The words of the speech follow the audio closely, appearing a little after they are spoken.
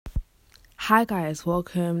Hi guys,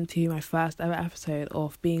 welcome to my first ever episode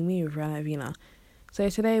of Being Me with Rhianna Ovena. So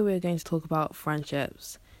today we're going to talk about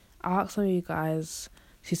friendships. I asked some of you guys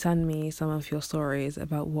to send me some of your stories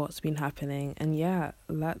about what's been happening, and yeah,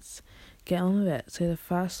 let's get on with it. So the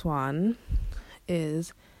first one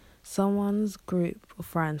is someone's group of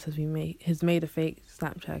friends has made a fake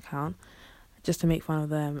Snapchat account just to make fun of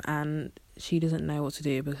them, and she doesn't know what to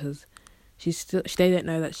do because they don't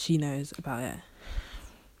know that she knows about it.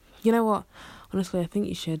 You know what? Honestly, I think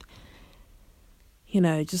you should,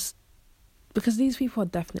 just because these people are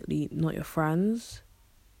definitely not your friends,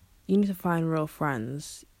 you need to find real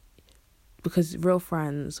friends because real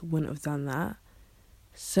friends wouldn't have done that.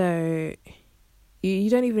 So you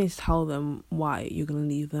don't even need to tell them why you're going to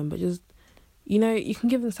leave them, but just, you can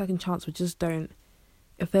give them a second chance, but just don't.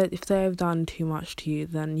 If they've done too much to you,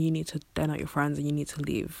 then they're not your friends and you need to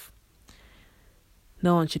leave.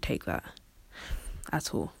 No one should take that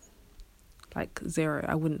at all. Like, zero.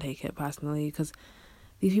 I wouldn't take it personally because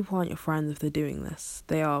these people aren't your friends if they're doing this.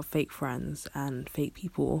 They are fake friends and fake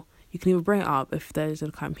people. You can even bring it up if those are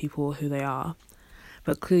the kind of people who they are,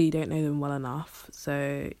 but clearly you don't know them well enough.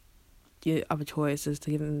 So your other choice is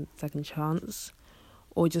to give them a second chance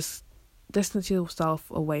or just distance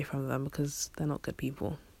yourself away from them because they're not good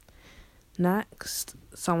people. Next,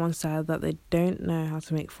 someone said that they don't know how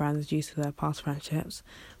to make friends due to their past friendships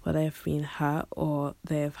where they have been hurt or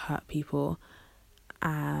they have hurt people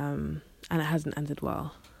and it hasn't ended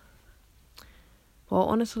well. Well,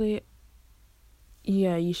 honestly,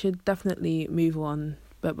 yeah, you should definitely move on,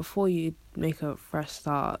 but before you make a fresh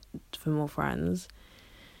start for more friends,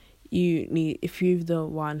 if you're the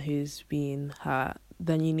one who's been hurt,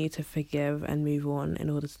 then you need to forgive and move on in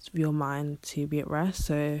order for your mind to be at rest.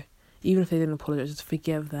 So even if they didn't apologize, just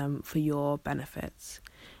forgive them for your benefits.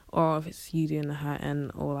 Or if it's you doing the hurting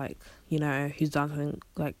or who's done something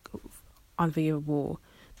unforgivable,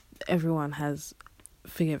 everyone has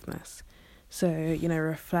forgiveness. So,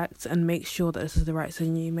 reflect and make sure that this is the right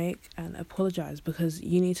decision you make and apologize because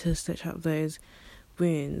you need to stitch up those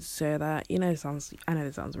wounds so that, I know this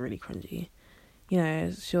sounds really cringy,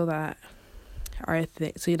 sure that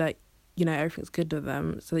everything's good with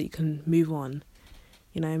them so that you can move on.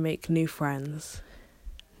 Make new friends.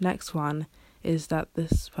 Next one is that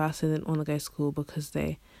this person didn't want to go to school because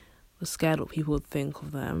they were scared what people would think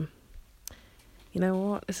of them. You know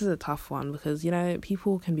what? This is a tough one because,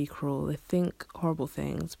 people can be cruel. They think horrible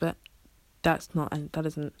things, but that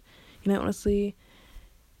isn't, honestly,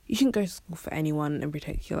 you shouldn't go to school for anyone in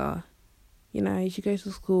particular. You should go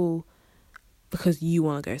to school because you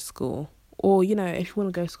want to go to school. Or, if you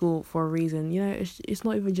want to go to school for a reason, it's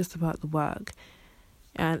not even just about the work.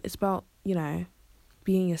 And it's about,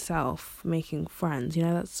 being yourself, making friends.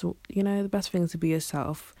 That's, the best thing is to be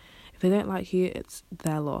yourself. If they don't like you, it's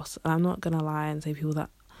their loss. And I'm not going to lie and say people that,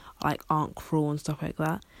 aren't cruel and stuff like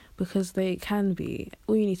that. Because they can be.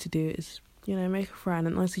 All you need to do is, make a friend.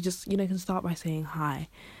 And honestly, just, can start by saying hi.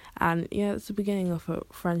 And, it's the beginning of a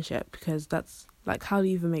friendship. Because that's, how do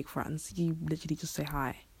you even make friends? You literally just say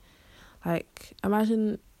hi.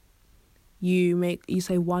 Imagine you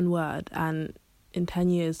say one word and in 10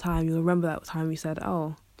 years' time, you'll remember that time you said,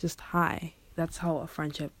 oh, just hi. That's how a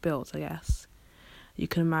friendship builds, I guess. You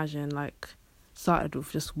can imagine, started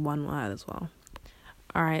with just one word as well.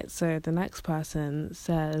 Alright, so the next person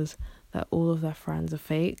says that all of their friends are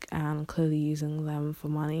fake and clearly using them for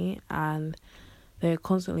money and they're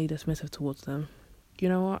constantly dismissive towards them. You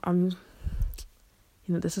know what?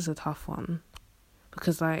 This is a tough one.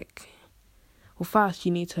 Because, first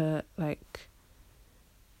you need to,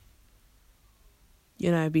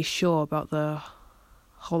 be sure about the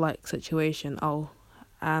whole, situation.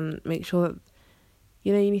 And make sure that,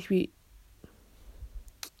 you need to be...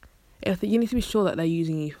 You need to be sure that they're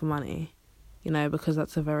using you for money, because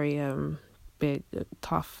that's a very big,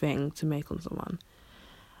 tough thing to make on someone.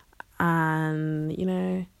 And,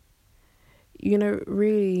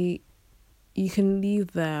 really, you can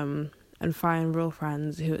leave them and find real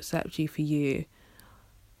friends who accept you for you.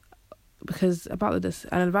 Because about this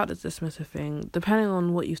dismissive thing, depending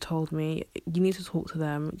on what you've told me, you need to talk to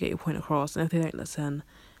them, get your point across, and if they don't listen,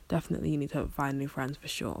 definitely you need to find new friends for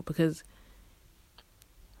sure. Because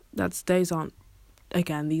these are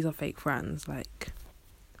fake friends.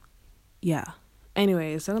 Yeah.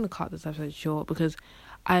 Anyways, I'm gonna cut this episode short because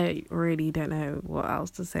I really don't know what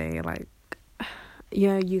else to say.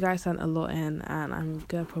 You guys sent a lot in, and I'm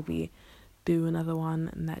gonna probably do another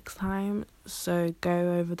one next time. So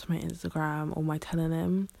go over to my Instagram or my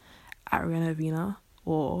telenym at Rhianna Ovena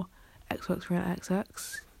or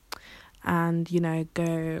xboxRhiannaXX and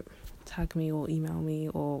go tag me or email me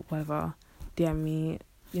or whatever, DM me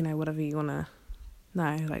whatever you want to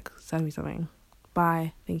know, like, send me something.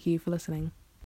 Bye. Thank you for listening.